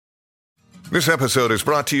This episode is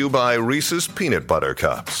brought to you by Reese's Peanut Butter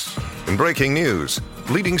Cups. In breaking news,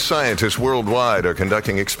 leading scientists worldwide are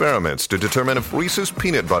conducting experiments to determine if Reese's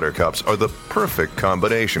Peanut Butter Cups are the perfect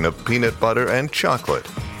combination of peanut butter and chocolate.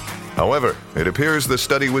 However, it appears the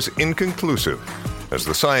study was inconclusive, as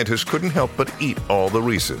the scientists couldn't help but eat all the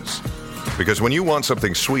Reese's. Because when you want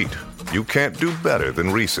something sweet, you can't do better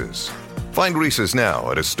than Reese's. Find Reese's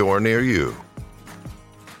now at a store near you.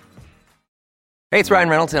 Hey, it's Ryan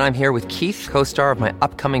Reynolds, and I'm here with Keith, co-star of my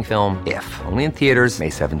upcoming film, If, only in theaters May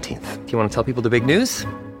 17th. Do you want to tell people the big news?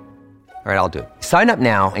 All right, I'll do it. Sign up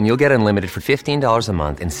now and you'll get unlimited for $15 a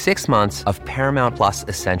month and 6 months of Paramount Plus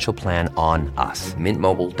Essential Plan on us.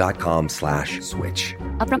 MintMobile.com/switch.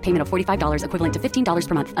 Upfront payment of $45 equivalent to $15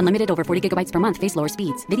 per month. Unlimited over 40 gigabytes per month. Face lower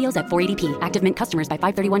speeds. Videos at 480p. Active Mint customers by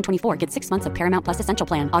 531.24 get 6 months of Paramount Plus Essential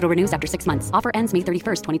Plan. Auto renews after 6 months. Offer ends May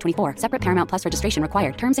 31st, 2024. Separate Paramount Plus registration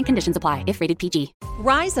required. Terms and conditions apply if rated PG.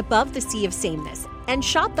 Rise above the sea of sameness and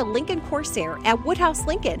shop the Lincoln Corsair at Woodhouse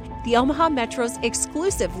Lincoln, the Omaha Metro's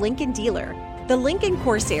exclusive Lincoln dealer. The Lincoln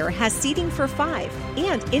Corsair has seating for 5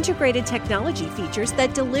 and integrated technology features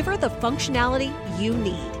that deliver the functionality you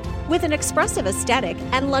need. With an expressive aesthetic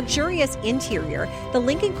and luxurious interior, the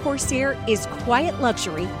Lincoln Corsair is quiet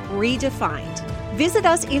luxury redefined. Visit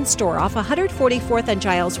us in-store off 144th and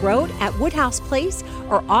Giles Road at Woodhouse Place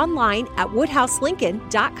or online at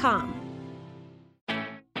woodhouselincoln.com.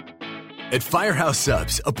 At Firehouse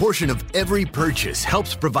Subs, a portion of every purchase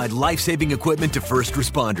helps provide life-saving equipment to first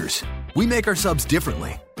responders. We make our subs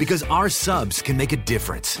differently because our subs can make a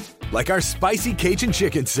difference. Like our spicy Cajun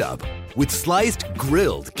chicken sub with sliced,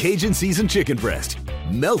 grilled Cajun seasoned chicken breast,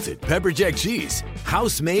 melted pepper jack cheese,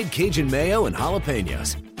 house-made Cajun mayo, and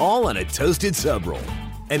jalapenos, all on a toasted sub roll.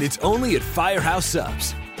 And it's only at Firehouse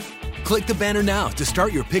Subs. Click the banner now to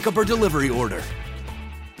start your pickup or delivery order.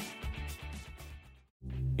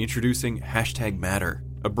 Introducing #Matter,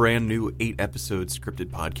 a brand new 8-episode scripted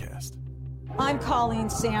podcast. I'm Colleen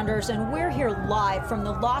Sanders, and we're here live from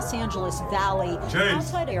the Los Angeles Valley.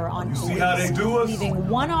 Outside air on police, how they do us? leaving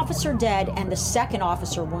one officer dead and the second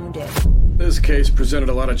officer wounded. This case presented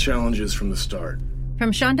a lot of challenges from the start.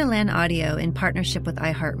 From Shondaland Audio in partnership with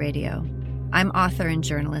iHeartRadio, I'm author and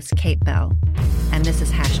journalist Kate Bell, and this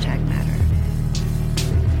is #Matter.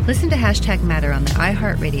 Listen to #Matter on the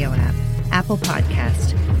iHeartRadio app, Apple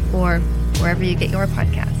Podcast, or wherever you get your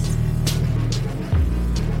podcasts.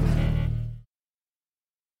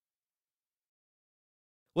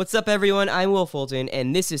 What's up, everyone? I'm Will Fulton,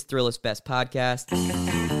 and this is Thrillist Best Podcast.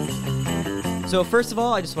 So first of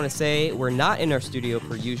all, I just want to say we're not in our studio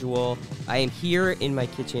per usual. I am here in my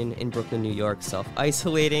kitchen in Brooklyn, New York,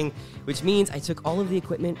 self-isolating, which means I took all of the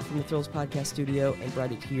equipment from the Thrills Podcast studio and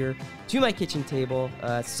brought it here to my kitchen table.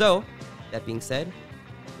 So, that being said,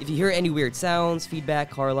 if you hear any weird sounds, feedback,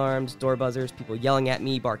 car alarms, door buzzers, people yelling at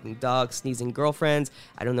me, barking dogs, sneezing girlfriends,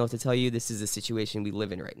 I don't know what to tell you. This is the situation we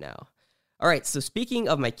live in right now. All right, so speaking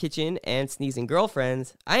of my kitchen and sneezing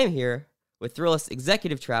girlfriends, I am here with Thrillist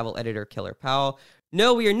executive travel editor Killer Powell.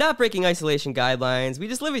 No, we are not breaking isolation guidelines. We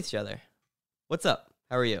just live with each other. What's up?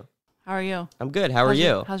 How are you? How are you? I'm good. How are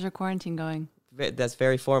you? How's your quarantine going? That's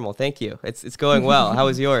very formal. Thank you. It's going well. How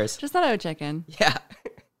was yours? Just thought I would check in. Yeah.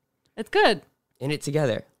 It's good. In it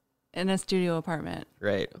together. In a studio apartment.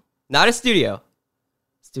 Right. Not a studio.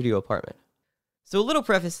 Studio apartment. So a little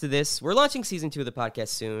preface to this. We're launching season 2 of the podcast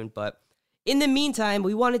soon, but in the meantime,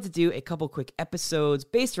 we wanted to do a couple quick episodes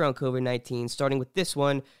based around COVID-19, starting with this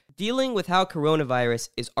one, dealing with how coronavirus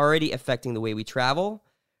is already affecting the way we travel,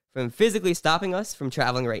 from physically stopping us from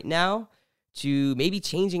traveling right now, to maybe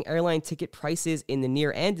changing airline ticket prices in the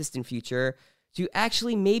near and distant future, to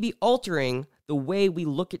actually maybe altering the way we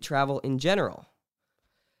look at travel in general.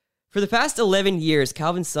 For the past 11 years,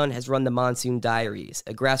 Calvin Sun has run the Monsoon Diaries,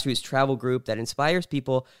 a grassroots travel group that inspires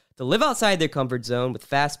people to live outside their comfort zone with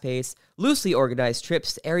fast-paced, loosely organized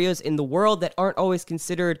trips to areas in the world that aren't always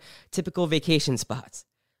considered typical vacation spots.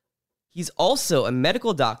 He's also a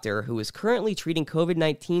medical doctor who is currently treating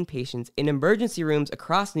COVID-19 patients in emergency rooms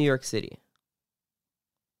across New York City.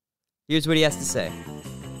 Here's what he has to say.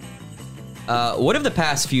 What have the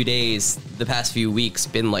past few days, the past few weeks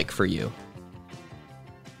been like for you?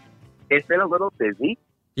 It's been a little busy.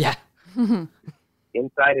 Yeah.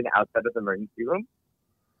 Inside and outside of the emergency room.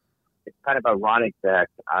 It's kind of ironic that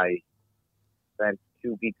I spent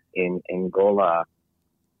 2 weeks in Angola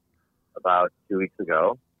about 2 weeks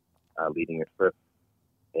ago, leading a trip,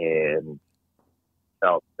 and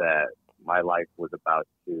felt that my life was about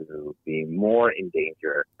to be more in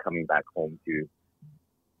danger coming back home to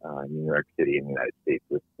New York City in the United States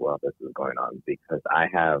with what this is going on, because I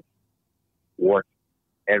have worked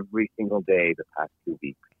every single day the past 2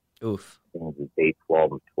 weeks. Oof. In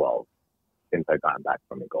time back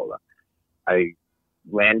from Angola. I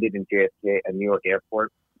landed in JFK at New York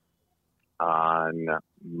Airport on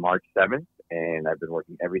March 7th, and I've been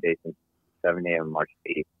working every day since 7 a.m. March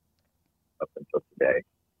 8th up until today.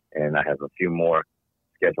 And I have a few more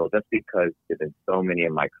scheduled just because there have been so many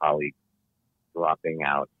of my colleagues dropping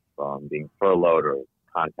out from being furloughed or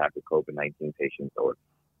contact with COVID-19 patients or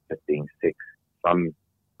just being sick from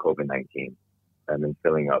COVID-19. I've been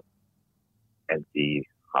filling up empty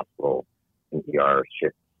hospital and ER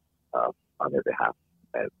shifts on their behalf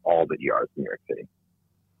at all the ERs in New York City.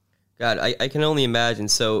 God, I can only imagine.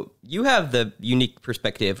 So you have the unique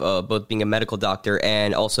perspective of both being a medical doctor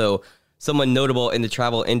and also someone notable in the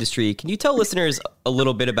travel industry. Can you tell listeners a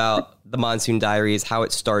little bit about the Monsoon Diaries, how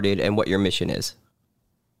it started, and what your mission is?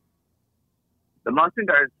 The Monsoon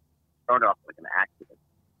Diaries started off like an accident.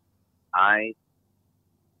 I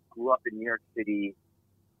grew up in New York City,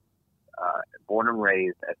 born and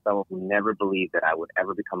raised as someone who never believed that I would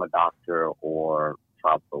ever become a doctor or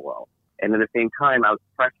travel the world. And at the same time, I was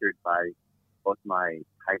pressured by both my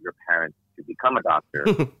Tiger parents to become a doctor.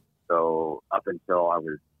 So up until I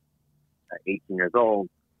was 18 years old,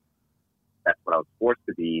 that's what I was forced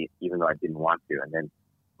to be, even though I didn't want to. And then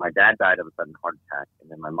my dad died of a sudden heart attack,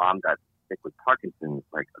 and then my mom got sick with Parkinson's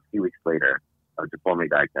like a few weeks later. I was formally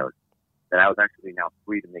diagnosed. That I was actually now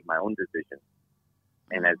free to make my own decisions.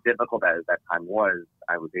 And as difficult as that time was,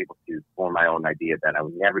 I was able to form my own idea that I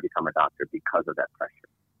would never become a doctor because of that pressure.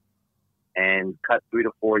 And cut 3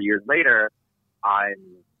 to 4 years later, I'm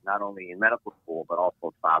not only in medical school, but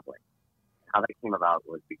also traveling. How that came about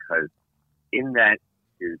was because in that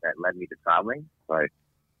year that led me to traveling, so I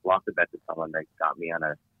lost a bet to someone that got me on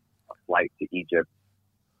a flight to Egypt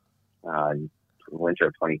in the winter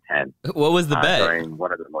of 2010. What was the bet? During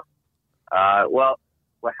one of the most, well,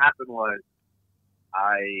 what happened was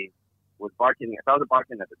I was bartending. So I was a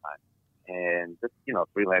bartender at the time. And just,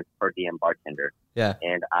 freelance per diem bartender. Yeah.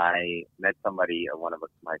 And I met somebody, one of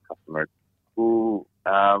my customers, who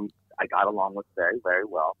I got along with very, very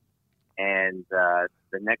well. And the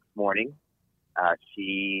next morning,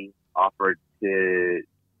 she offered to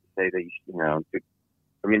say that,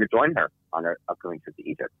 for me to join her on her upcoming trip to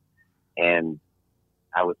Egypt. And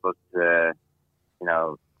I was supposed to,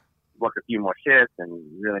 work a few more shifts and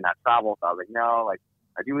really not travel. So I was like, no,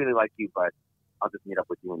 I do really like you, but I'll just meet up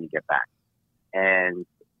with you when you get back. And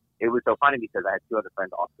it was so funny because I had 2 other friends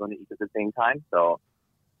also going to Egypt at the same time. So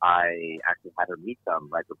I actually had her meet them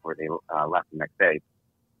right before they left the next day.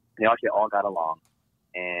 They actually all got along.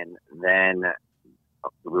 And then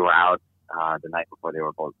we were out the night before they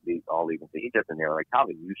were both all leaving to Egypt. And they were like,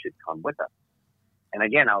 Calvin, you should come with us. And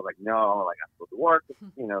again, I was like, no, I'm supposed to work, a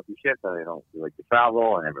few shifts. So I don't really like to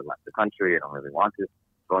travel. I never left the country. I don't really want to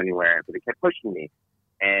go anywhere. So they kept pushing me.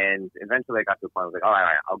 And eventually I got to the point I was like, all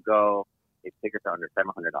right, I'll go. Its tickets are under $700.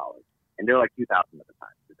 And they were like $2,000 at the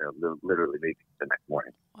time. Because they're literally leaving the next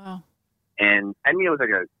morning. Wow. And I mean, it was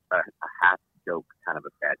like a half joke kind of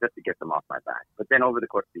a bet just to get them off my back. But then over the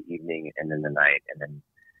course of the evening and then the night and then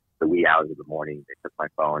the wee hours of the morning, they took my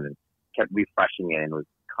phone and kept refreshing it and was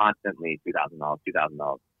constantly $2,000, $2,000,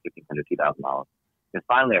 $1,500, $2,000. And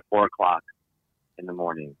finally at 4 o'clock in the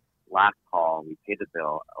morning, last call, we paid the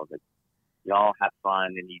bill. I was like, y'all have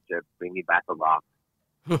fun in Egypt, bring me back a rock.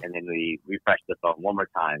 And then we refreshed the phone one more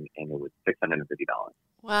time, and it was $650.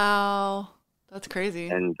 Wow. That's crazy.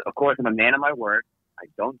 And, of course, I'm a man of my word. I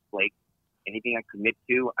don't flake. Anything I commit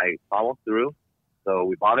to, I follow through. So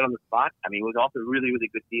we bought it on the spot. I mean, it was also a really, really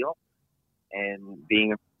good deal. And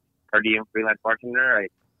being a per diem freelance bartender, I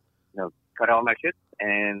cut all my shit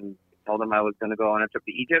and told them I was going to go on a trip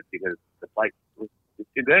to Egypt because the flight was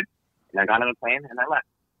too good. And I got on a plane, and I left.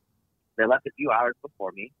 They left a few hours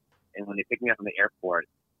before me. And when they picked me up from the airport,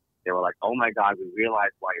 they were like, oh, my God, we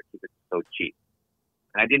realized why your tickets are so cheap.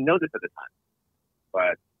 And I didn't know this at the time.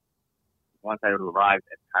 But once I arrived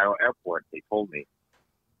at Cairo airport, they told me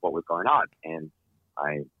what was going on. And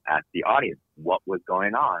I asked the audience what was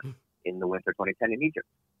going on in the winter 2010 in Egypt,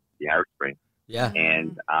 the Arab Spring. Yeah.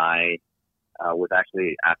 And I was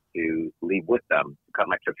actually asked to leave with them to cut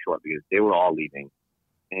my trip short because they were all leaving.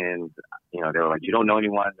 And, they were like, you don't know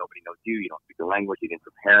anyone. Nobody knows you. You don't speak the language. You didn't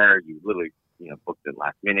prepare. You literally, booked it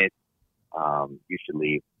last minute. You should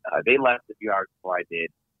leave. They left a few hours before I did.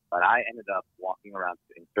 But I ended up walking around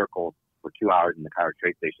in circles for 2 hours in the Cairo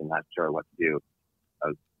train station, not sure what to do. I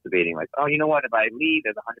was debating like, oh, you know what? If I leave,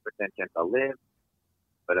 there's a 100% chance I'll live.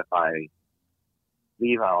 But if I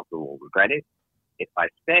leave, I also will regret it. If I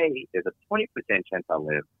stay, there's a 20% chance I'll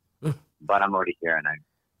live. But I'm already here and I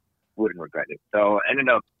wouldn't regret it. So I ended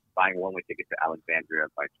up buying a one-way ticket to Alexandria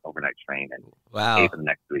by overnight train and stay for the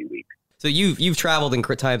next 3 weeks. So you've traveled in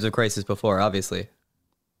times of crisis before, obviously.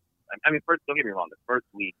 I mean, first, don't get me wrong. The first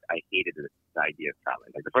week, I hated the idea of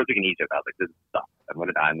traveling. Like the first week in Egypt, I was like, "This sucks. I'm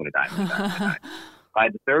gonna die. I'm gonna die. I'm gonna die. I'm gonna die." By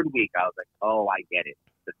the third week, I was like, "Oh, I get it.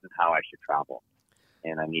 This is how I should travel,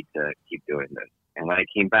 and I need to keep doing this." And when I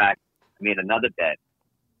came back, I made another bet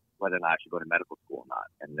whether or not I should go to medical school or not.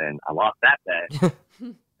 And then I lost that bet,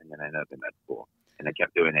 and then I ended up in med school, and I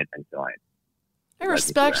kept doing it until I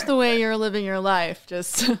respect the way you're living your life,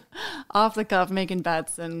 just off the cuff, making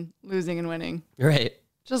bets and losing and winning. Right.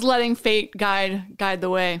 Just letting fate guide the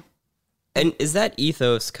way. And is that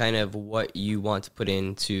ethos kind of what you want to put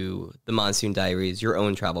into the Monsoon Diaries, your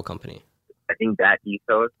own travel company? I think that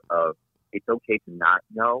ethos of it's okay to not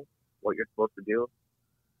know what you're supposed to do,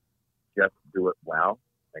 just do it well.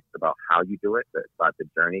 Like, it's about how you do it. It's about the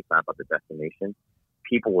journey. It's not about the destination.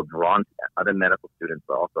 People were drawn to that. Other medical students,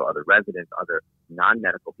 but also other residents, other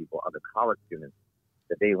non-medical people, other college students,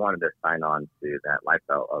 that they wanted to sign on to that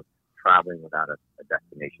lifestyle of traveling without a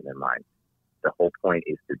destination in mind. The whole point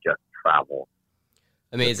is to just travel.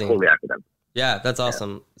 Amazing. It's totally academic. Yeah, that's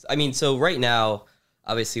awesome. I mean, so right now,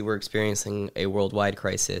 obviously, we're experiencing a worldwide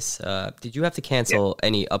crisis. Did you have to cancel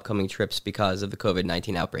any upcoming trips because of the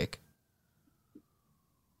COVID-19 outbreak?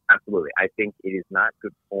 Absolutely. I think it is not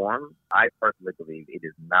good form. I personally believe it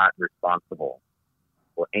is not responsible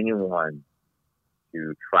for anyone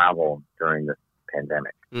to travel during this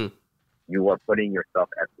pandemic. You are putting yourself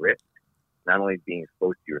at risk, not only being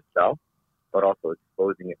exposed to yourself, but also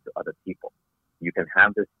exposing it to other people. You can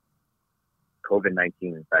have this COVID-19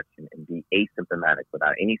 infection and be asymptomatic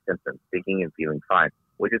without any symptoms, thinking and feeling fine,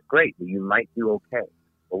 which is great. You might do okay.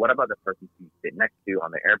 But what about the person you sit next to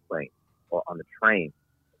on the airplane or on the train,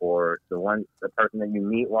 or the person that you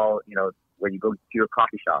meet while, when you go to your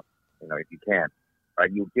coffee shop, if you can,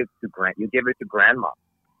 right? You give it to grandma,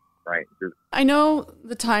 right? I know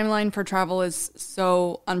the timeline for travel is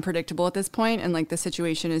so unpredictable at this point, and like the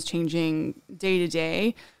situation is changing day to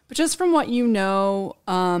day. But just from what you know,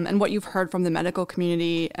 and what you've heard from the medical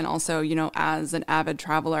community, and also, as an avid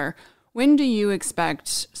traveler, when do you expect,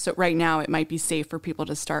 so right now it might be safe for people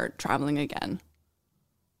to start traveling again?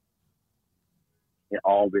 It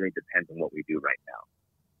all really depends on what we do right now.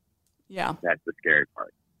 Yeah. That's the scary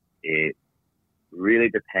part. It really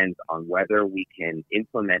depends on whether we can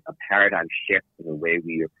implement a paradigm shift in the way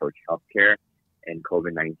we approach healthcare and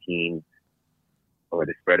COVID-19, or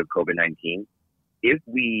the spread of COVID-19. If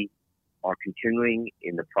we are continuing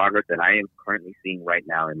in the progress that I am currently seeing right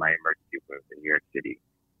now in my emergency rooms in New York City,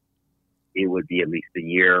 it would be at least a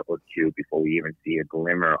year or two before we even see a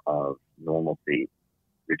glimmer of normalcy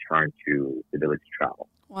return to the ability to travel.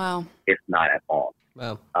 Wow. If not at all.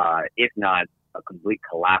 Wow. If not a complete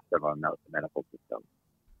collapse of our medical system,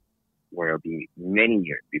 where it'll be many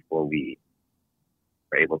years before we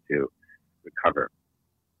are able to recover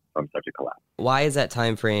from such a collapse. Why is that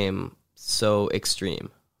time frame so extreme?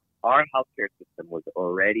 Our healthcare system was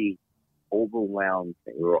already overwhelmed.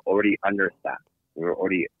 We were already understaffed. We were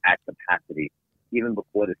already at capacity even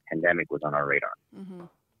before this pandemic was on our radar. Mm-hmm.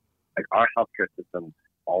 Like, our healthcare system,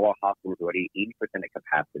 all our hospitals are already 80% at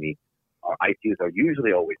capacity. Our ICUs are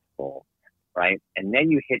usually always full, right? And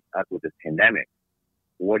then you hit us with this pandemic.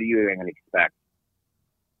 What are you going to expect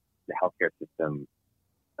the healthcare system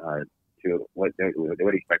what do you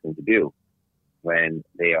expect them to do when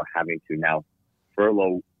they are having to now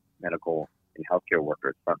furlough medical and healthcare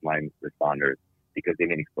workers, frontline responders, because they've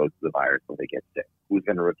been exposed to the virus so they get sick? Who's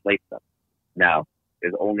going to replace them? Now,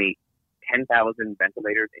 there's only 10,000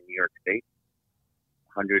 ventilators in New York State,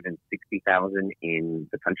 160,000 in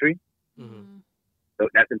the country. Mm-hmm. So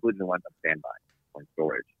that's including the ones on standby or in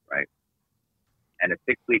storage, right? And a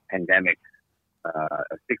 6-week pandemic,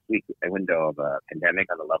 a 6-week window of a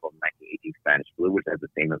pandemic on the level of 1918 Spanish flu, which has the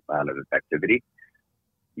same amount of effectivity,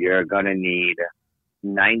 you're going to need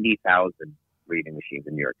 90,000 breathing machines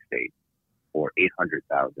in New York State or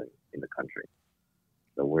 800,000 in the country.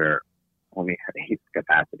 So we're only at 8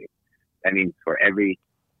 capacity. That means for every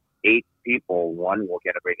 8 people, 1 will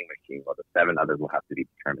get a breathing machine, while the 7 others will have to be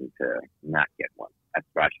determined to not get one. That's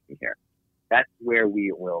rationing here. That's where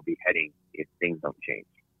we will be heading if things don't change.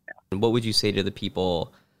 And what would you say to the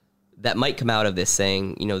people that might come out of this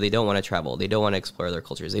saying, they don't want to travel, they don't want to explore other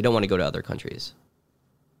cultures, they don't want to go to other countries?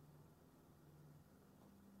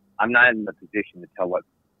 I'm not in the position to tell what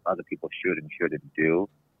other people should and shouldn't do.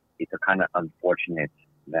 It's a kind of unfortunate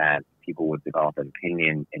that people would develop an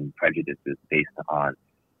opinion and prejudices based on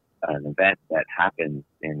an event that happens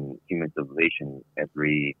in human civilization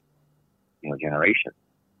every generation.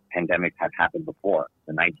 Pandemics have happened before.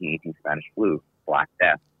 The 1918 Spanish flu, Black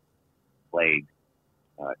Death, plague,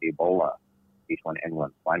 Ebola, H1N1,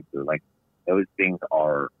 swine flu. Like, those things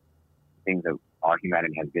are things that our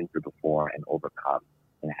humanity has been through before and overcome,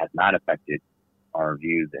 and it has not affected our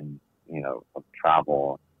views and, of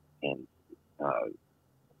travel and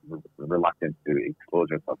reluctance to expose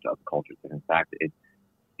ourselves to other cultures. And in fact, it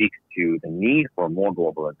speaks to the need for more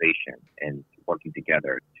globalization and working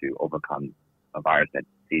together to overcome a virus that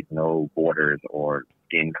sees no borders or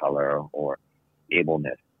skin color or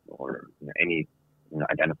ableness or any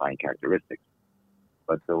identifying characteristics.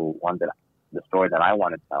 But the story that I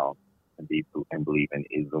want to tell and believe in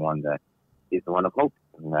is the one of hope,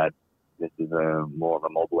 and that this is more of a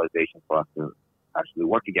mobilization for us to actually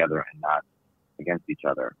work together and not against each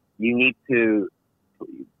other. You need to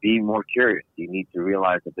be more curious. You need to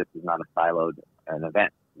realize that this is not a siloed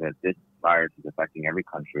event, that this virus is affecting every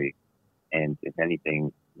country. And if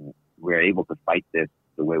anything, we're able to fight this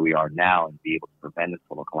the way we are now and be able to prevent this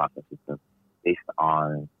total collapse of system based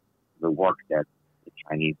on the work that the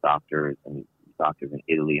Chinese doctors and doctors in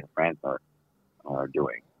Italy and France are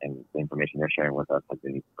doing. And the information they're sharing with us has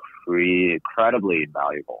been incredibly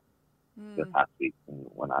invaluable this past week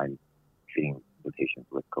when I'm treating the patients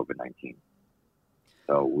with COVID-19.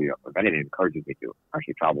 So if anything, it encourages me to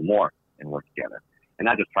actually travel more and work together. And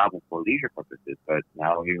not just travel for leisure purposes, but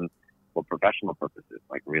now even for professional purposes,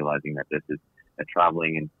 like realizing that that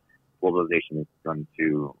traveling and globalization is going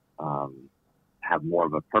to have more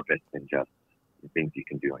of a purpose than just the things you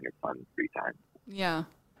can do in your fun free time. Yeah.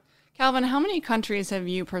 Calvin, how many countries have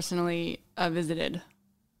you personally visited?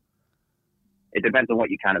 It depends on what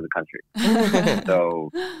you count as a country.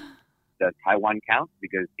 So does Taiwan count?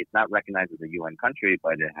 Because it's not recognized as a UN country,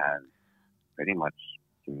 but it has pretty much,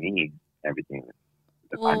 to me, everything that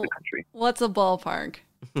defines a country. What's a ballpark?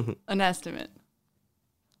 An estimate?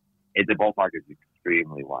 The ballpark is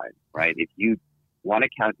extremely wide, right? If you want to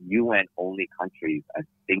count UN-only countries, I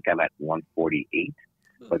think I'm at 148.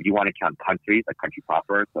 But if you want to count countries, a country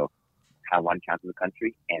proper, so Taiwan counts as a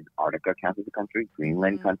country, Antarctica counts as a country,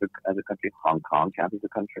 Greenland counts as a country, Hong Kong counts as a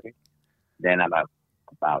country, then I'm at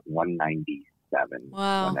about 197,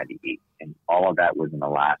 198. And all of that was in the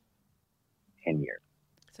last 10 years.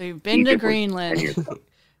 So you've been to Greenland. 10 years ago.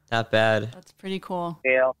 Not bad. That's pretty cool.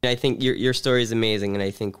 Yeah. I think your story is amazing, and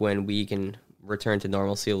I think when we can return to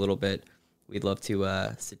normalcy a little bit, we'd love to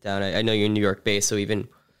sit down. I know you're New York based, so even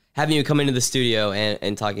having you come into the studio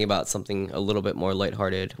and talking about something a little bit more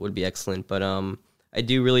lighthearted would be excellent. But I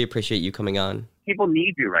do really appreciate you coming on. People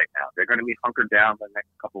need you right now. They're going to be hunkered down for the next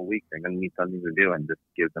couple of weeks. They're going to need something to do, and this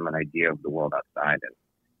gives them an idea of the world outside, and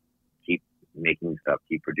keep making stuff,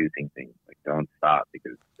 keep producing things. Like, don't stop,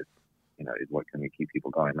 because it's, is what can keep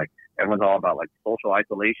people going. Like, everyone's all about like social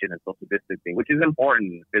isolation and social distancing, which is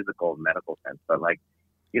important in the physical and medical sense. But like,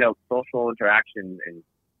 social interaction and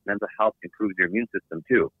mental health improves your immune system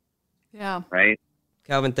too. Yeah. Right?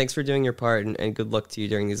 Calvin, thanks for doing your part, and good luck to you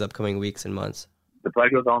during these upcoming weeks and months. The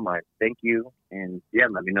pleasure was all mine. Thank you. And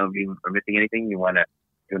let me know if you are missing anything. You want to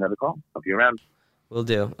do another call. Hope you're around. Will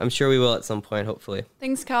do. I'm sure we will at some point, hopefully.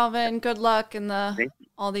 Thanks, Calvin. Good luck in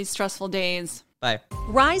all these stressful days. Bye.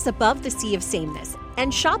 Rise above the sea of sameness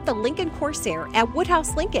and shop the Lincoln Corsair at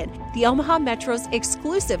Woodhouse Lincoln, the Omaha Metro's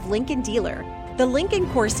exclusive Lincoln dealer. The Lincoln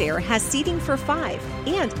Corsair has seating for 5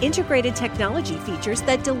 and integrated technology features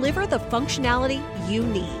that deliver the functionality you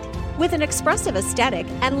need. With an expressive aesthetic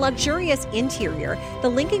and luxurious interior, the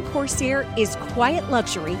Lincoln Corsair is quiet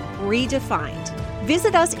luxury redefined.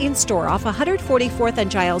 Visit us in store off 144th and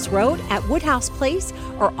Giles Road at Woodhouse Place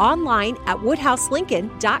or online at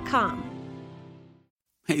woodhouselincoln.com.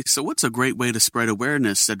 Hey, so what's a great way to spread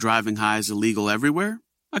awareness that driving high is illegal everywhere?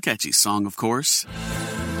 A catchy song, of course.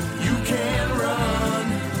 You can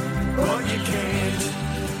run, but you can't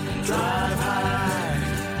drive high.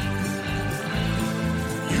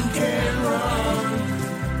 You can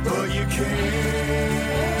run, but you can't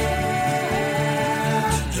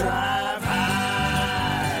drive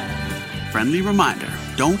high. Friendly reminder,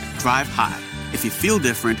 don't drive high. If you feel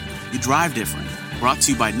different, you drive different. Brought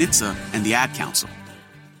to you by NHTSA and the Ad Council.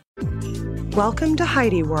 Welcome to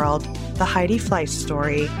Heidi World, the Heidi Fleiss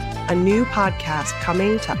story, a new podcast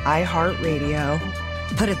coming to iHeartRadio.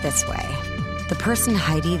 Put it this way, the person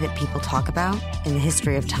Heidi that people talk about in the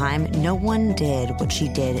history of time, no one did what she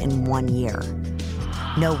did in 1 year.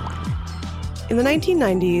 No one. In the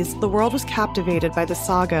 1990s, the world was captivated by the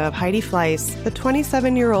saga of Heidi Fleiss, the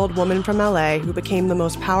 27-year-old woman from LA who became the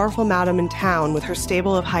most powerful madam in town with her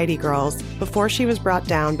stable of Heidi girls before she was brought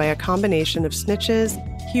down by a combination of snitches,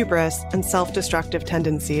 hubris, and self-destructive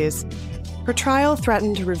tendencies. Her trial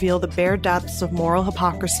threatened to reveal the bare depths of moral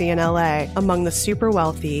hypocrisy in LA among the super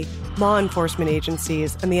wealthy, law enforcement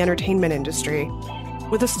agencies, and the entertainment industry.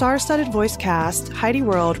 With a star-studded voice cast, Heidi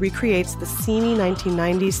World recreates the seamy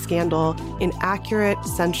 1990s scandal in accurate,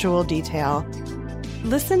 sensual detail.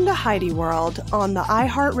 Listen to Heidi World on the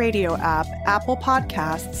iHeartRadio app, Apple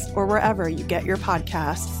Podcasts, or wherever you get your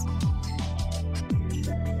podcasts.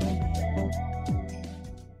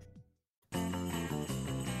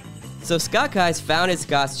 So Scott Guys founded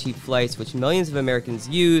Scott's Cheap Flights, which millions of Americans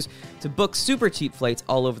use to book super cheap flights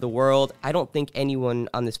all over the world. I don't think anyone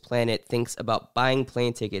on this planet thinks about buying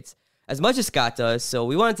plane tickets as much as Scott does, so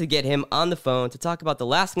we wanted to get him on the phone to talk about the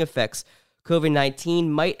lasting effects COVID-19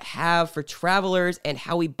 might have for travelers and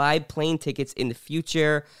how we buy plane tickets in the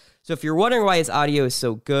future. So if you're wondering why his audio is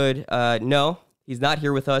so good, no, he's not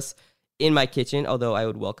here with us in my kitchen, although I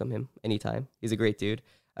would welcome him anytime. He's a great dude.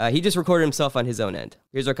 He just recorded himself on his own end.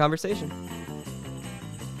 Here's our conversation.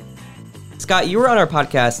 Scott, you were on our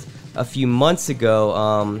podcast a few months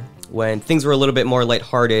ago when things were a little bit more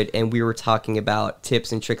lighthearted, and we were talking about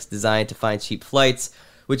tips and tricks designed to find cheap flights,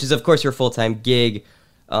 which is, of course, your full-time gig.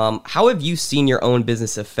 How have you seen your own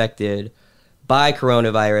business affected by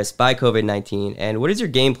coronavirus, by COVID-19, and what is your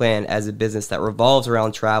game plan as a business that revolves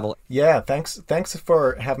around travel? Yeah, thanks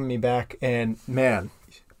for having me back. And man,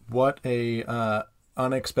 what a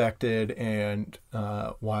unexpected and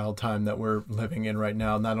wild time that we're living in right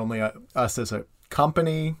now. Not only us as a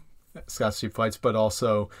company, Scott's Cheap Flights, but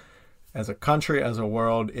also as a country, as a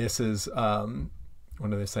world. This is, what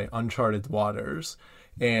do they say, uncharted waters.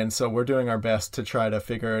 And so we're doing our best to try to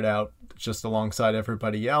figure it out just alongside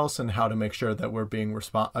everybody else and how to make sure that we're being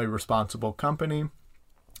a responsible company,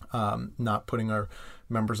 not putting our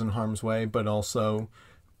members in harm's way, but also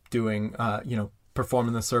doing,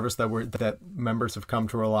 performing the service that members have come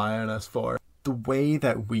to rely on us for. The way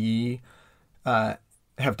that we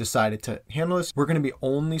have decided to handle this, we're going to be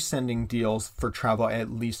only sending deals for travel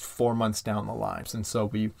at least 4 months down the line. And so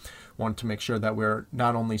we want to make sure that we're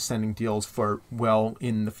not only sending deals for well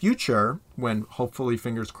in the future, when hopefully,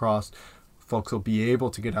 fingers crossed, folks will be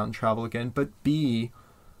able to get out and travel again, but B,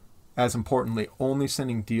 as importantly, only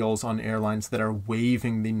sending deals on airlines that are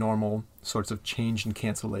waiving the normal sorts of change and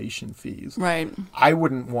cancellation fees. Right. I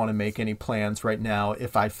wouldn't want to make any plans right now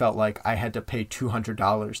if I felt like I had to pay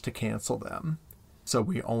 $200 to cancel them. So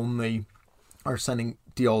we only are sending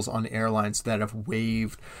deals on airlines that have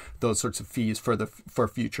waived those sorts of fees for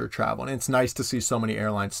future travel. And it's nice to see so many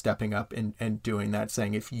airlines stepping up and doing that,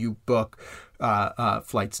 saying if you book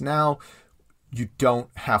flights now, you don't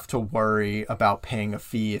have to worry about paying a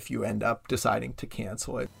fee if you end up deciding to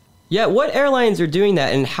cancel it. Yeah, what airlines are doing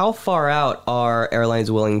that, and how far out are airlines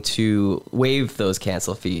willing to waive those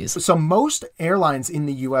cancel fees? So most airlines in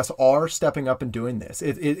the U.S. are stepping up and doing this.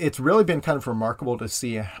 It's really been kind of remarkable to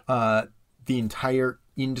see the entire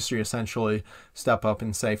industry essentially step up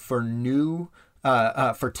and say for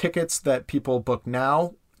for tickets that people book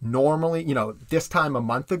now, normally, this time a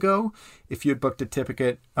month ago, if you had booked a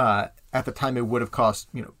ticket at the time, it would have cost,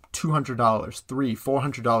 $200,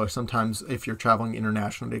 $300-$400 sometimes if you're traveling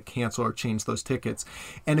internationally to cancel or change those tickets.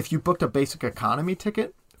 And if you booked a basic economy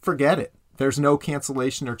ticket, forget it. There's no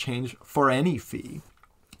cancellation or change for any fee.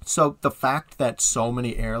 So the fact that so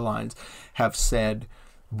many airlines have said,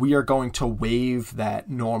 we are going to waive that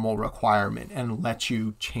normal requirement and let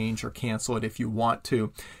you change or cancel it if you want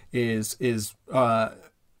to is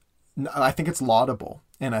I think it's laudable.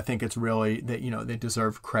 And I think it's really that, they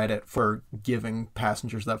deserve credit for giving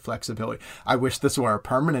passengers that flexibility. I wish this were a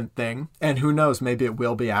permanent thing, and who knows, maybe it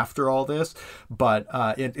will be after all this, but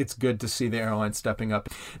it's good to see the airline stepping up.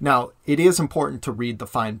 Now, it is important to read the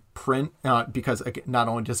fine print because not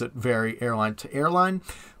only does it vary airline to airline,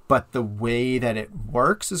 but the way that it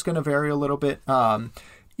works is going to vary a little bit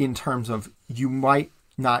in terms of you might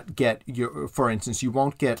not get for instance, you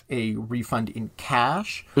won't get a refund in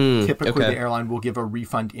cash. Typically, the airline will give a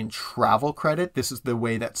refund in travel credit. This is the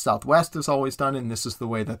way that Southwest has always done it, and this is the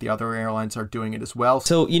way that the other airlines are doing it as well.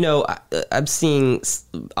 So, I'm seeing,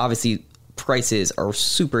 obviously, prices are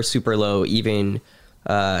super, super low, even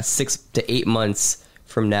 6 to 8 months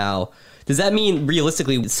from now. Does that mean,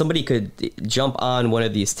 realistically, somebody could jump on one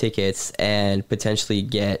of these tickets and potentially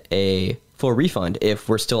get a full refund if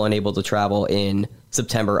we're still unable to travel in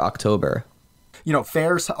September, October?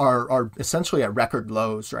 Fares are essentially at record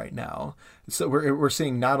lows right now. So we're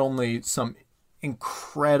seeing not only some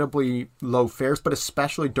incredibly low fares, but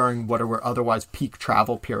especially during what were otherwise peak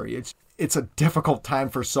travel periods. It's a difficult time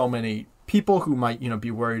for so many people who might,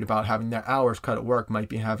 be worried about having their hours cut at work, might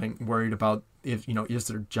be worried about if, is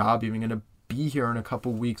their job even going to be here in a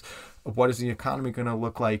couple of weeks? What is the economy going to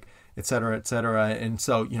look like, et cetera, et cetera. And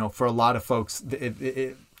so, for a lot of folks,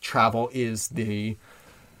 travel is the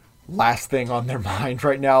last thing on their mind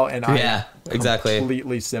right now, and I exactly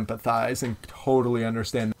completely sympathize and totally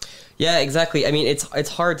understand. Yeah, exactly. I mean, it's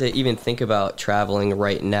hard to even think about traveling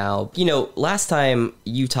right now. You know, last time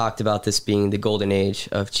you talked about this being the golden age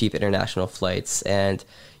of cheap international flights, and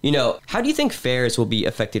you know, how do you think fares will be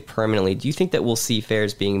affected permanently? Do you think that we'll see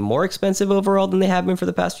fares being more expensive overall than they have been for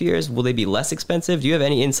the past few years? Will they be less expensive? Do you have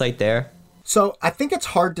any insight there? So I think it's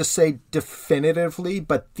hard to say definitively,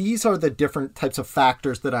 but these are the different types of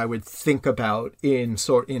factors that I would think about in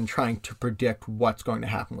trying to predict what's going to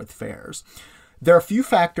happen with fares. There are a few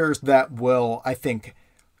factors that will, I think,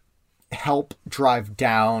 help drive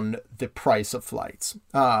down the price of flights.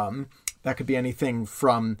 That could be anything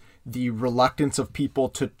from the reluctance of people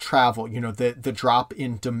to travel. You know, the drop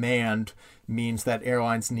in demand means that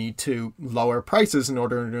airlines need to lower prices in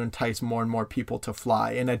order to entice more and more people to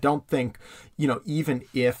fly. And I don't think, you know, even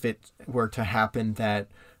if it were to happen that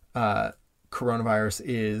coronavirus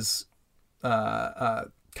is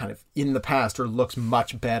kind of in the past or looks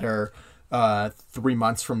much better 3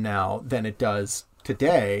 months from now than it does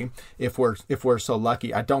today, if we're so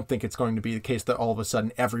lucky, I don't think it's going to be the case that all of a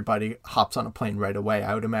sudden everybody hops on a plane right away.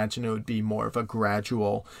 I would imagine it would be more of a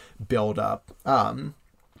gradual build up.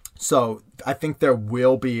 So I think there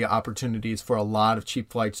will be opportunities for a lot of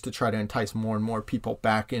cheap flights to try to entice more and more people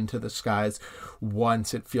back into the skies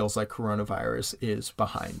once it feels like coronavirus is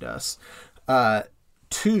behind us.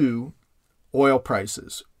 2, oil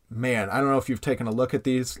prices. Man, I don't know if you've taken a look at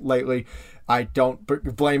these lately. I don't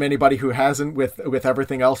blame anybody who hasn't with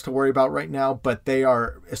everything else to worry about right now, but they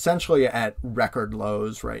are essentially at record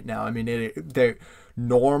lows right now. I mean, they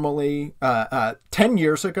normally 10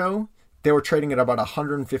 years ago, they were trading at about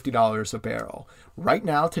 $150 a barrel. Right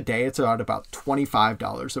now, today, it's about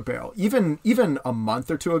 $25 a barrel. Even a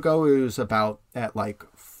month or two ago, it was about at like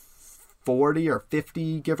 40 or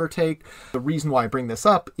 50, give or take. The reason why I bring this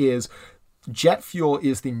up is jet fuel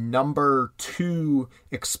is the number 2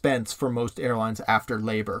 expense for most airlines after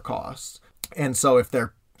labor costs. And so if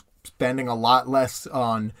they're spending a lot less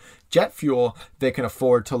on jet fuel, they can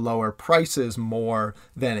afford to lower prices more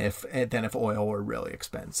than if oil were really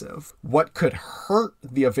expensive. What could hurt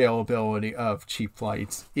the availability of cheap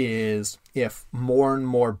flights is if more and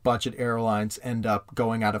more budget airlines end up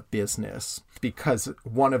going out of business, because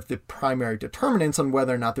one of the primary determinants on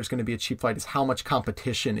whether or not there's going to be a cheap flight is how much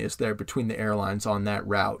competition is there between the airlines on that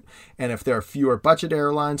route. And if there are fewer budget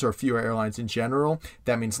airlines or fewer airlines in general,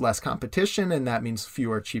 that means less competition, and that means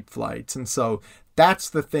fewer cheap flights. And so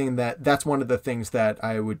that's one of the things that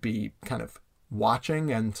I would be kind of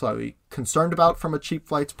watching and slightly concerned about from a cheap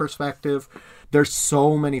flights perspective. There's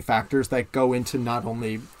so many factors that go into not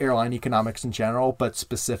only airline economics in general, but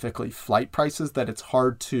specifically flight prices, that it's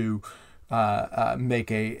hard to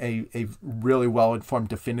make a really well-informed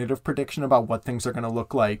definitive prediction about what things are going to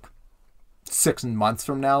look like 6 months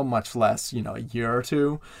from now, much less, a year or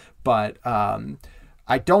two. But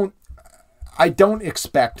I don't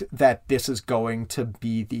expect that this is going to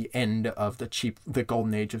be the end of the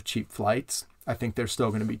golden age of cheap flights. I think there's still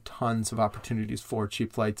going to be tons of opportunities for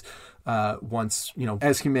cheap flights once,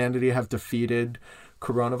 as humanity have defeated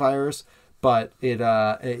coronavirus. But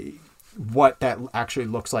what that actually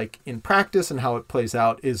looks like in practice and how it plays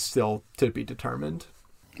out is still to be determined.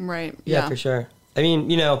 Right. Yeah, for sure. I mean,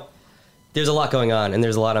 there's a lot going on, and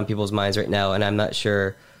there's a lot on people's minds right now, and I'm not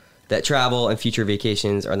sure that travel and future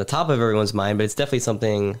vacations are on the top of everyone's mind, but it's definitely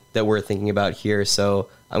something that we're thinking about here. So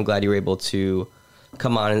I'm glad you were able to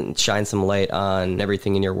come on and shine some light on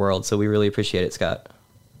everything in your world. So we really appreciate it, Scott.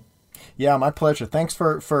 Yeah, my pleasure. Thanks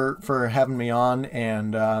for having me on.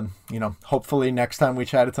 And, hopefully next time we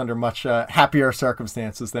chat, it's under much happier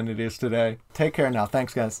circumstances than it is today. Take care now.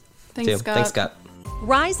 Thanks, guys. Thanks, Scott. Thanks, Scott.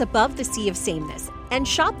 Rise above the sea of sameness and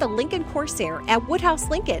shop the Lincoln Corsair at Woodhouse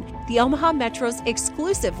Lincoln, the Omaha Metro's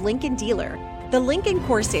exclusive Lincoln dealer. The Lincoln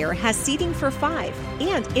Corsair has seating for 5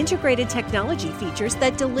 and integrated technology features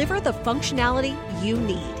that deliver the functionality you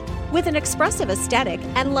need. With an expressive aesthetic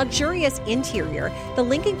and luxurious interior, the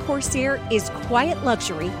Lincoln Corsair is quiet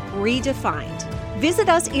luxury redefined. Visit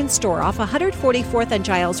us in store off 144th and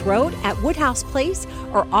Giles Road at Woodhouse Place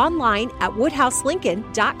or online at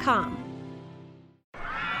woodhouselincoln.com.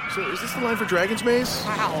 So is this the line for Dragon's Maze?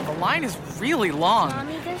 Wow, the line is really long.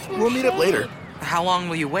 We'll meet up later. How long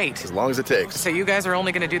will you wait? As long as it takes. So you guys are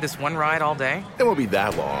only going to do this one ride all day? It won't be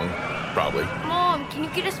that long, probably. Mom, can you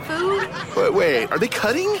get us food? Wait, are they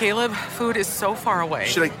cutting? Caleb, food is so far away.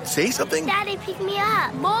 Should I say something? Daddy, pick me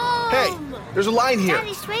up. Mom! Hey, there's a line here.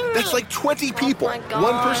 Daddy, swing me. That's like 20 people. Oh my God.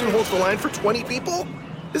 One person holds the line for 20 people?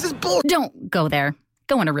 This is bull. Don't go there.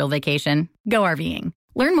 Go on a real vacation. Go RVing.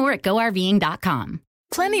 Learn more at GoRVing.com.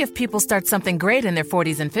 Plenty of people start something great in their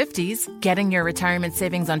 40s and 50s. Getting your retirement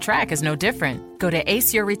savings on track is no different. Go to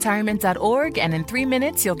aceyourretirement.org, and in 3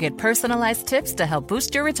 minutes, you'll get personalized tips to help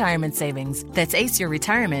boost your retirement savings. That's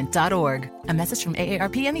aceyourretirement.org. A message from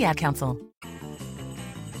AARP and the Ad Council.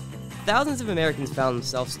 Thousands of Americans found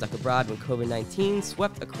themselves stuck abroad when COVID-19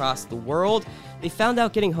 swept across the world. They found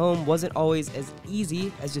out getting home wasn't always as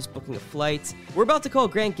easy as just booking a flight. We're about to call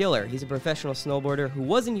Grant Giller. He's a professional snowboarder who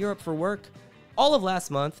was in Europe for work all of last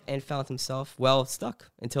month and found himself, well, stuck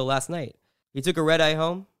until last night. He took a red-eye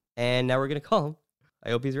home, and now we're going to call him.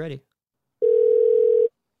 I hope he's ready.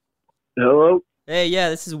 Hello? Hey, yeah,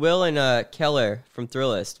 this is Will and Keller from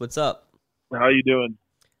Thrillist. What's up? How you doing?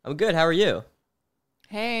 I'm good. How are you?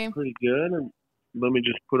 Hey. Pretty good. And let me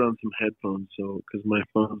just put on some headphones because my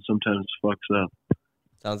phone sometimes fucks up.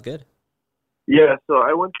 Sounds good. Yeah, so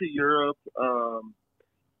I went to Europe.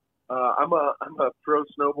 I'm a pro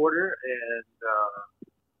snowboarder, and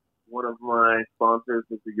one of my sponsors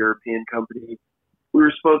is a European company. We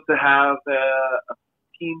were supposed to have a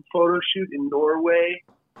team photo shoot in Norway,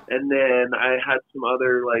 and then I had some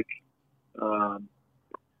other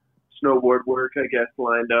snowboard work, I guess,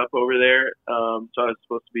 lined up over there. So I was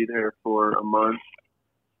supposed to be there for a month,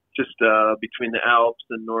 just between the Alps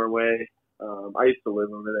and Norway. I used to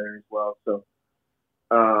live over there as well, so.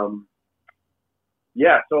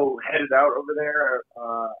 Yeah, so headed out over there.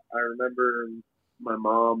 I remember my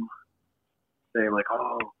mom saying, like,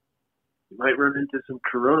 oh, you might run into some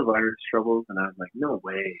coronavirus troubles. And I was like, no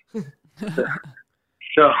way.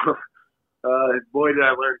 So, boy, did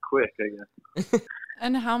I learn quick, I guess.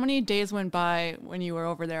 And how many days went by when you were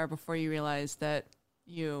over there before you realized that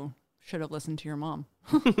you should have listened to your mom?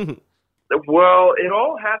 Well, it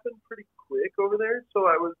all happened pretty quick over there. So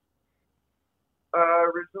I was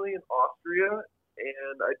originally in Austria,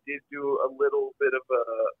 and I did do a little bit of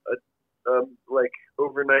a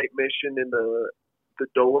overnight mission in the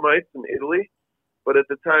Dolomites in Italy. But at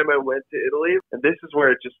the time I went to Italy, and this is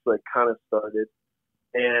where it just kind of started.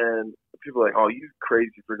 And people are like, oh, you're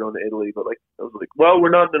crazy for going to Italy. But I was like, well, we're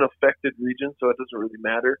not in an affected region, so it doesn't really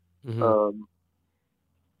matter. Mm-hmm.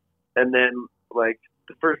 And then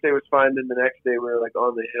the first day was fine. Then the next day we were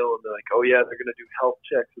on the hill, and they're like, oh yeah, they're going to do health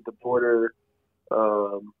checks at the border.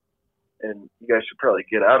 And you guys should probably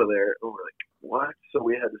get out of there. And we're like, what? So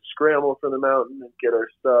we had to scramble for the mountain and get our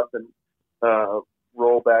stuff and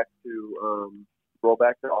roll back to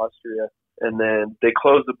Austria. And then they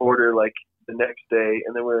closed the border the next day,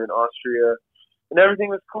 and then we were in Austria, and everything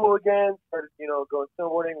was cool again. Started, going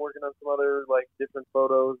snowboarding, working on some other different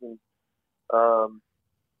photos, and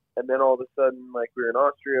then all of a sudden we were in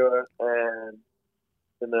Austria,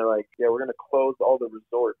 and they're like, yeah, we're gonna close all the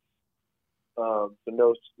resorts. So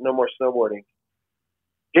no more snowboarding.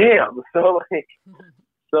 Damn.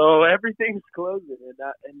 So everything's closing,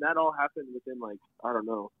 and that all happened within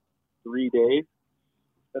 3 days.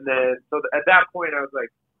 And then so at that point I was like,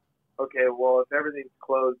 okay, well, if everything's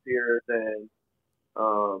closed here, then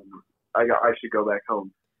I should go back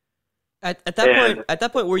home. At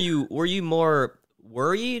that point, were you more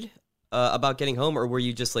worried about getting home, or were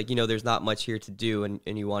you just there's not much here to do and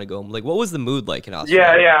you want to go home? What was the mood like in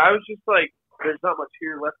Austria? Yeah, I was just there's not much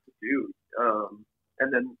here left to do.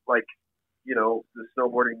 And then the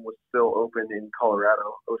snowboarding was still open in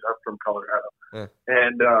Colorado. I'm from Colorado. Yeah.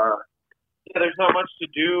 And there's not much to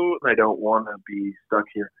do. I don't want to be stuck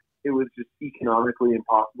here. It was just economically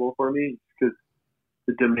impossible for me because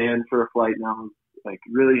the demand for a flight now is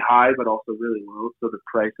really high, but also really low. So the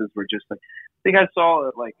prices were just I think I saw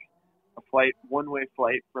a flight, one-way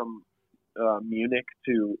flight from Munich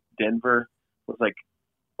to Denver was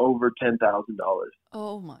over $10,000.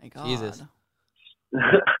 Oh my God. Jesus.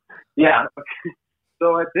 Yeah.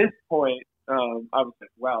 So at this point, I was like,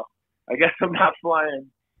 well, I guess I'm not flying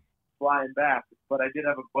back. But I did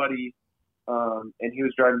have a buddy, and he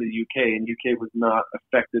was driving to the UK, and UK was not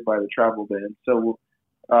affected by the travel ban. So,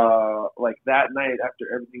 that night after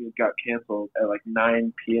everything had got canceled at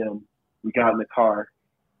 9 p.m., we got in the car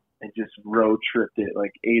and just road tripped it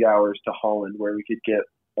 8 hours to Holland, where we could get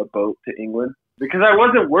a boat to England. Because I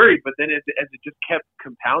wasn't worried, but then as it just kept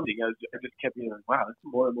compounding, I just kept being wow, this is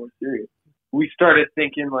more and more serious. We started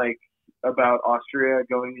thinking about Austria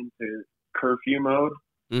going into curfew mode,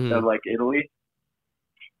 Italy.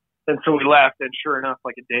 And so we left, and sure enough,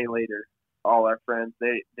 a day later, all our friends,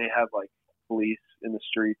 they have police in the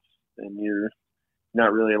streets, and you're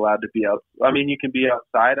not really allowed to be out. I mean, you can be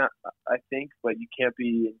outside, I think, but you can't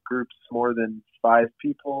be in groups more than 5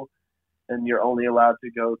 people. And you're only allowed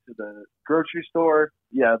to go to the grocery store,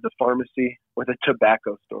 yeah, the pharmacy, or the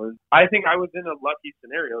tobacco stores. I think I was in a lucky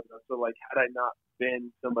scenario, though. So, like, had I not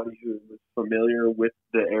been somebody who was familiar with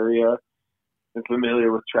the area and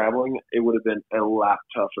familiar with traveling, it would have been a lot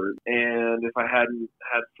tougher. And if I hadn't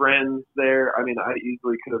had friends there, I mean, I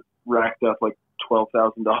easily could have racked up like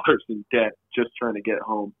 $12,000 in debt just trying to get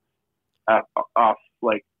home off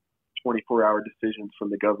like 24-hour decisions from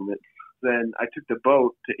the government. Then I took the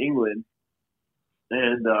boat to England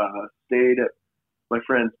and stayed at my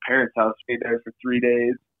friend's parents' house, stayed there for 3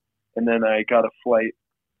 days, and then I got a flight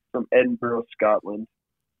from Edinburgh, Scotland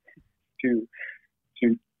to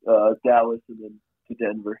Dallas and then to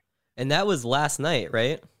Denver. And that was last night,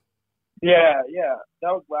 right? Yeah,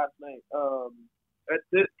 that was last night.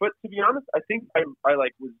 But to be honest, I think I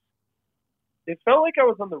like was. It felt like I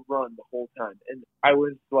was on the run the whole time, and I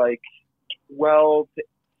was like 12 to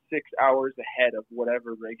 6 hours ahead of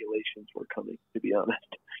whatever regulations were coming. To be honest,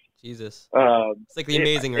 Jesus, it's like the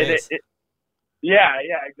Amazing Race. Yeah,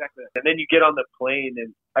 exactly. And then you get on the plane,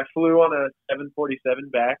 and I flew on a 747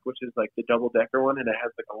 back, which is like the double-decker one, and it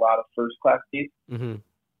has like a lot of first-class seats. Mm-hmm.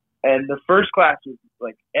 And the first class was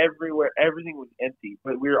like everywhere, everything was empty,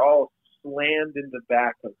 but we were all slammed in the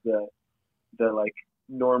back of the like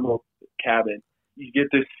normal cabin. You get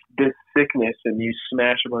this sickness, and you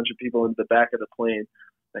smash a bunch of people into the back of the plane.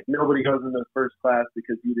 Like nobody goes into first class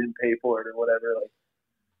because you didn't pay for it or whatever. Like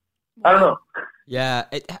I don't know. Yeah,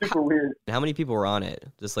 super weird. How many people were on it?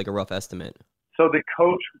 Just like a rough estimate. So the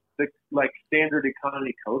coach, the like standard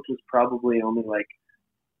economy coach, was probably only like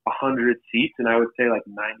 100 seats, and I would say like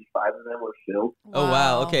 95 of them were filled. Oh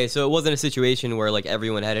wow. Okay, so it wasn't a situation where like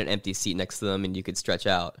everyone had an empty seat next to them and you could stretch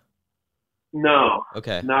out. No.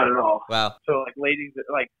 Okay. Not at all. Wow. So like ladies,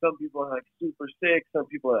 like some people are like super sick, some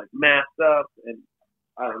people are like masked up, and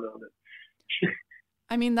I don't know.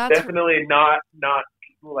 I mean, that's definitely not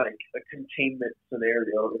like a containment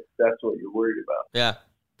scenario if that's what you're worried about. Yeah.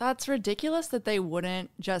 That's ridiculous that they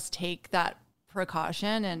wouldn't just take that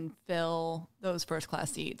precaution and fill those first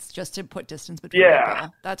class seats just to put distance between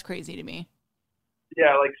people. That's crazy to me.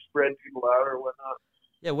 Yeah, like spread people out or whatnot.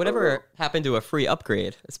 Yeah, whatever happened to a free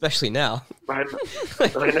upgrade, especially now. I know,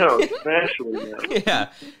 especially now. Yeah.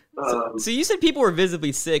 So you said people were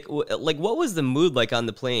visibly sick. Like, what was the mood like on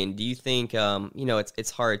the plane? Do you think,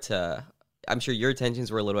 it's hard to... I'm sure your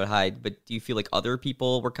tensions were a little bit high, but do you feel like other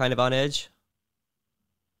people were kind of on edge?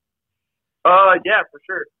 Yeah, for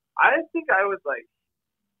sure. I think I was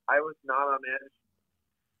not on edge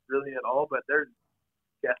really at all, but there's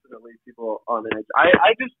definitely people on edge.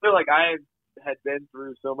 I just feel like I had been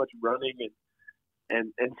through so much running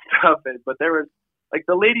and stuff, but there was like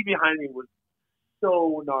the lady behind me was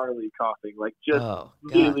so gnarly coughing, like just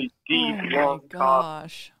really deep, long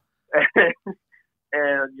cough.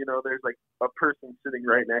 And there's like a person sitting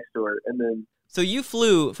right next to her, and then. So you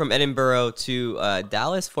flew from Edinburgh to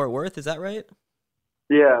Dallas, Fort Worth, is that right?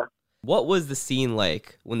 Yeah. What was the scene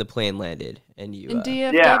like when the plane landed and you? In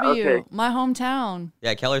DFW, my hometown.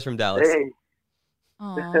 Yeah, Keller's from Dallas. Hey.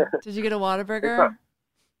 Oh, did you get a Whataburger?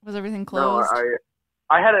 Was everything closed? No,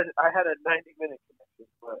 I had a 90-minute connection.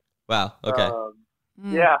 But, wow. Okay.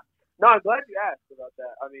 Yeah. No, I'm glad you asked about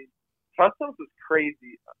that. I mean, customs was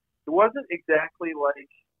crazy. It wasn't exactly like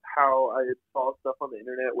how I saw stuff on the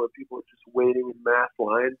internet where people were just waiting in mass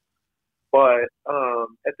lines. But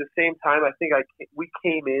at the same time, I think we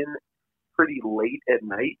came in pretty late at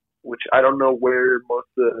night, which I don't know where most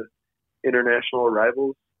of the international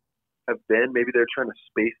arrivals have been. Maybe they're trying to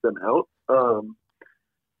space them out.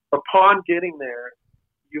 Upon getting there,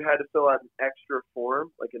 you had to fill out an extra form,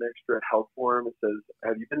 like an extra health form. It says,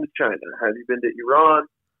 have you been to China? Have you been to Iran?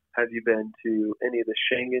 Have you been to any of the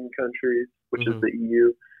Schengen countries, which is the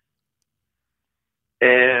EU?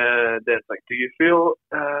 And then it's like, do you feel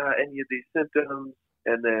any of these symptoms?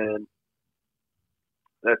 And then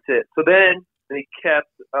that's it. So then they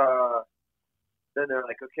kept, then they're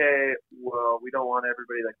like, okay, well, we don't want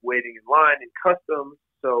everybody like waiting in line in customs,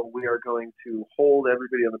 so we are going to hold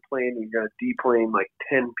everybody on the plane. We're going to deplane like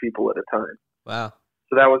 10 people at a time. Wow.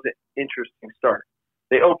 So that was an interesting start.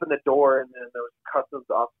 They opened the door, and then there was a customs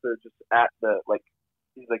officer just at the, like,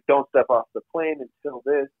 he's like, don't step off the plane until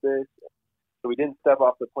this. So we didn't step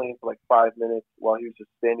off the plane for like 5 minutes while he was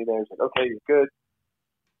just standing there. He's like, okay, you're good.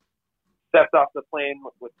 Stepped off the plane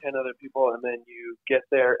with 10 other people, and then you get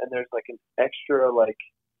there, and there's like an extra, like,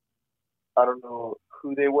 I don't know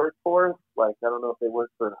who they work for. Like, I don't know if they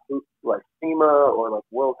work for like FEMA or like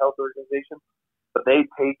World Health Organization, but they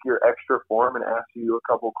take your extra form and ask you a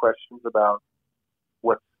couple questions about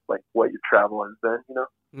what your travel has been,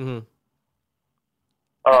 Mm-hmm.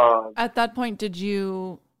 At that point, did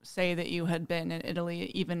you say that you had been in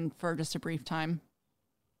Italy, even for just a brief time?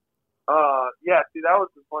 Yeah, see, that was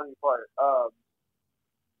the funny part.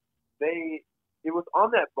 It was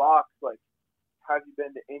on that box, like, have you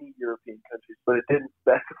been to any European countries? But it didn't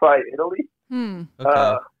specify Italy.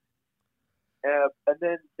 Okay. And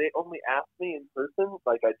then they only asked me in person,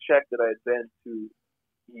 like, I checked that I had been to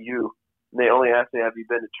EU. And they only asked me, have you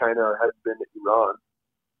been to China or have you been to Iran?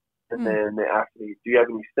 And then they asked me, do you have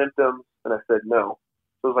any symptoms? And I said, no.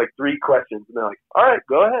 So it was like 3 questions. And they're like, all right,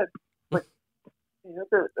 go ahead. Like, hey,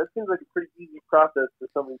 that seems like a pretty easy process for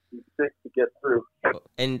somebody to be sick to get through.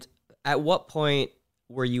 And at what point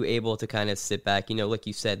were you able to kind of sit back? You know, like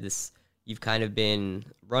you said, you've kind of been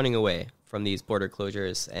running away from these border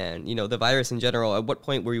closures and, you know, the virus in general. At what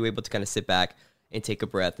point were you able to kind of sit back and take a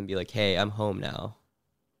breath and be like, hey, I'm home now?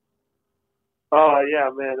 Oh, yeah,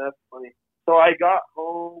 man, that's funny. So I got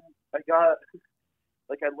home. I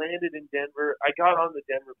landed in Denver. I got on the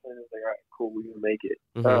Denver plane. I was like, all right, cool, we're going to make it.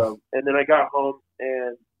 Mm-hmm. And then I got home,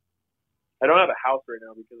 and I don't have a house right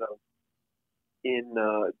now because I was in,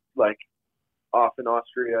 off in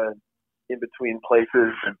Austria and in between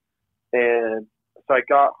places. And so I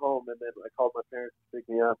got home, and then I called my parents to pick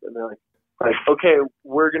me up, and they're like, okay,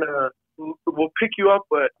 we'll pick you up,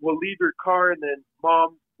 but we'll leave your car, and then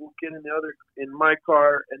Mom will get in my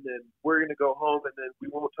car, and then we're gonna go home, and then we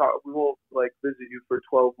won't visit you for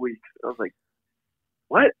 12 weeks. I was like,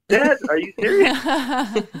 what, Dad? Are you serious?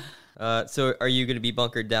 So are you gonna be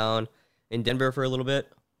bunkered down in Denver for a little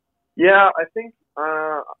bit? Yeah, I think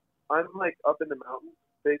I'm like up in the mountains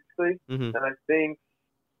basically, and I think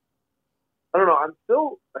I don't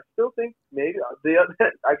know. I still think maybe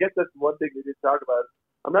I guess that's one thing we did talk about.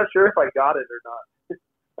 I'm not sure if I got it or not.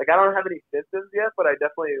 Like, I don't have any symptoms yet, but I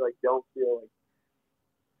definitely don't feel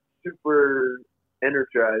super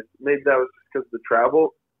energized. Maybe that was just because of the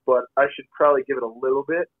travel, but I should probably give it a little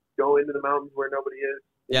bit. Go into the mountains where nobody is,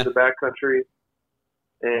 into the backcountry,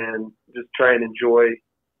 and just try and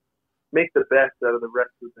make the best out of the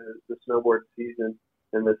rest of the snowboard season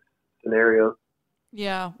in this scenario.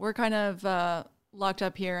 Yeah, we're kind of locked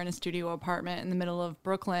up here in a studio apartment in the middle of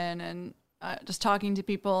Brooklyn, and just talking to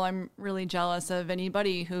people, I'm really jealous of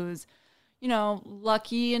anybody who's,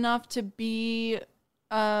 lucky enough to be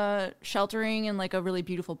sheltering in a really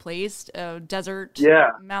beautiful place, desert,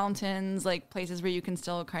 mountains, places where you can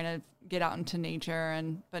still kind of get out into nature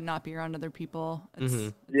but not be around other people. It's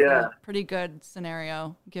a pretty good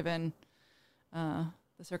scenario given the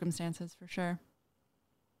circumstances, for sure.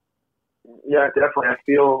 Yeah, definitely. I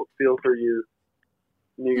feel for you,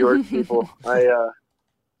 New York people.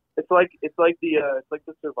 It's like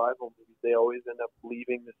the survival movies. They always end up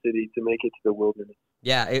leaving the city to make it to the wilderness.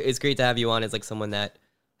 Yeah, it's great to have you on as someone that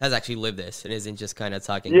has actually lived this and isn't just kind of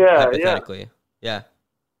talking hypothetically. Yeah,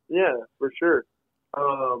 for sure.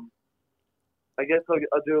 I guess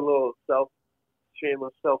I'll do a little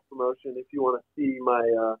shameless self promotion. If you want to see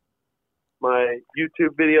my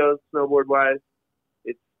YouTube videos, snowboard wise,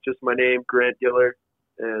 it's just my name, Grant Giller,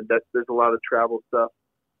 and there's a lot of travel stuff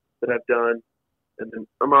that I've done. And then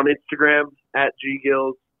I'm on Instagram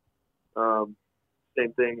 @ggills.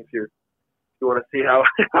 Same thing if you want to see how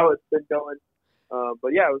it's been going.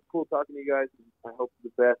 But yeah, it was cool talking to you guys. I hope the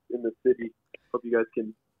best in the city. Hope you guys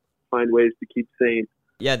can find ways to keep sane.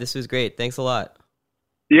 Yeah, this was great. Thanks a lot.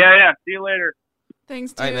 Yeah. See you later.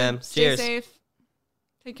 Thanks, dude. All right, man. Stay Cheers. safe.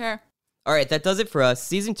 Take care. All right, that does it for us.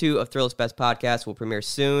 Season 2 of Thrillist Best Podcast will premiere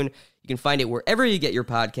soon. You can find it wherever you get your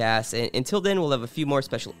podcasts. And until then, we'll have a few more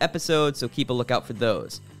special episodes, so keep a lookout for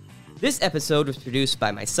those. This episode was produced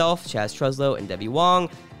by myself, Chaz Truslow, and Debbie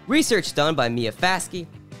Wong. Research done by Mia Fasky.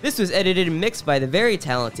 This was edited and mixed by the very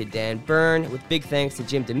talented Dan Byrne, with big thanks to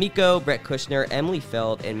Jim D'Amico, Brett Kushner, Emily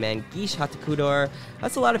Feld, and Mangeesh Hatakudar.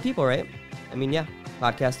 That's a lot of people, right? I mean, yeah,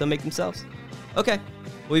 podcasts don't make themselves. Okay,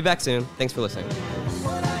 we'll be back soon. Thanks for listening.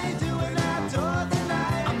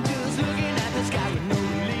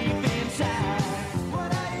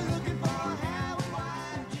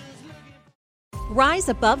 Rise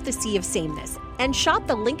above the sea of sameness and shop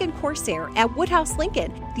the Lincoln Corsair at Woodhouse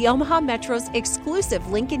Lincoln, the Omaha Metro's exclusive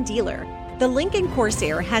Lincoln dealer. The Lincoln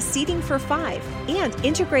Corsair has seating for 5 and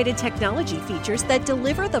integrated technology features that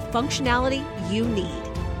deliver the functionality you need.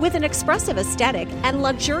 With an expressive aesthetic and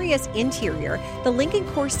luxurious interior, the Lincoln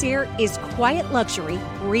Corsair is quiet luxury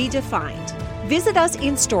redefined. Visit us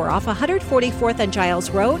in-store off 144th and Giles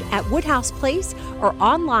Road at Woodhouse Place or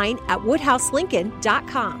online at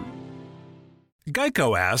woodhouselincoln.com.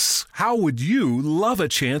 Geico asks, how would you love a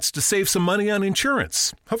chance to save some money on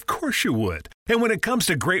insurance? Of course you would. And when it comes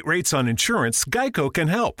to great rates on insurance, Geico can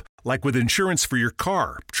help. like with insurance for your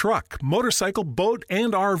car, truck, motorcycle, boat,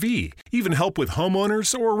 and RV. Even help with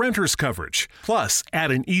homeowners or renters coverage. Plus,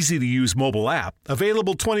 add an easy-to-use mobile app,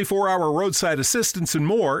 available 24-hour roadside assistance and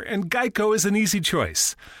more, and Geico is an easy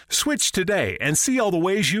choice. Switch today and see all the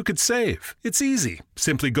ways you could save. It's easy.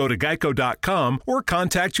 Simply go to geico.com or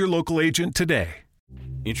contact your local agent today.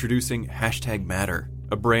 Introducing Hashtag Matter,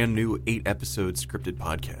 a brand new 8-episode scripted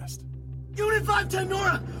podcast. Unit 510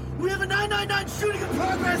 Nora, we have a 999 shooting in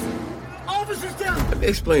progress. Officers down. Let me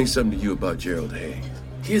explain something to you about Gerald Hayes.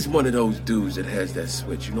 He's one of those dudes that has that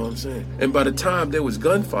switch, you know what I'm saying? And by the time there was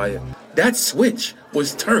gunfire, that switch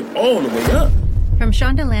was turned all the way up. From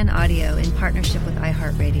Shondaland Audio in partnership with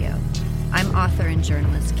iHeartRadio, I'm author and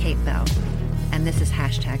journalist Kate Bell, and this is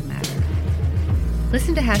Hashtag Matter.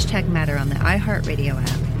 Listen to Hashtag Matter on the iHeartRadio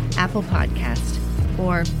app, Apple Podcast,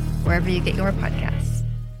 or wherever you get your podcasts.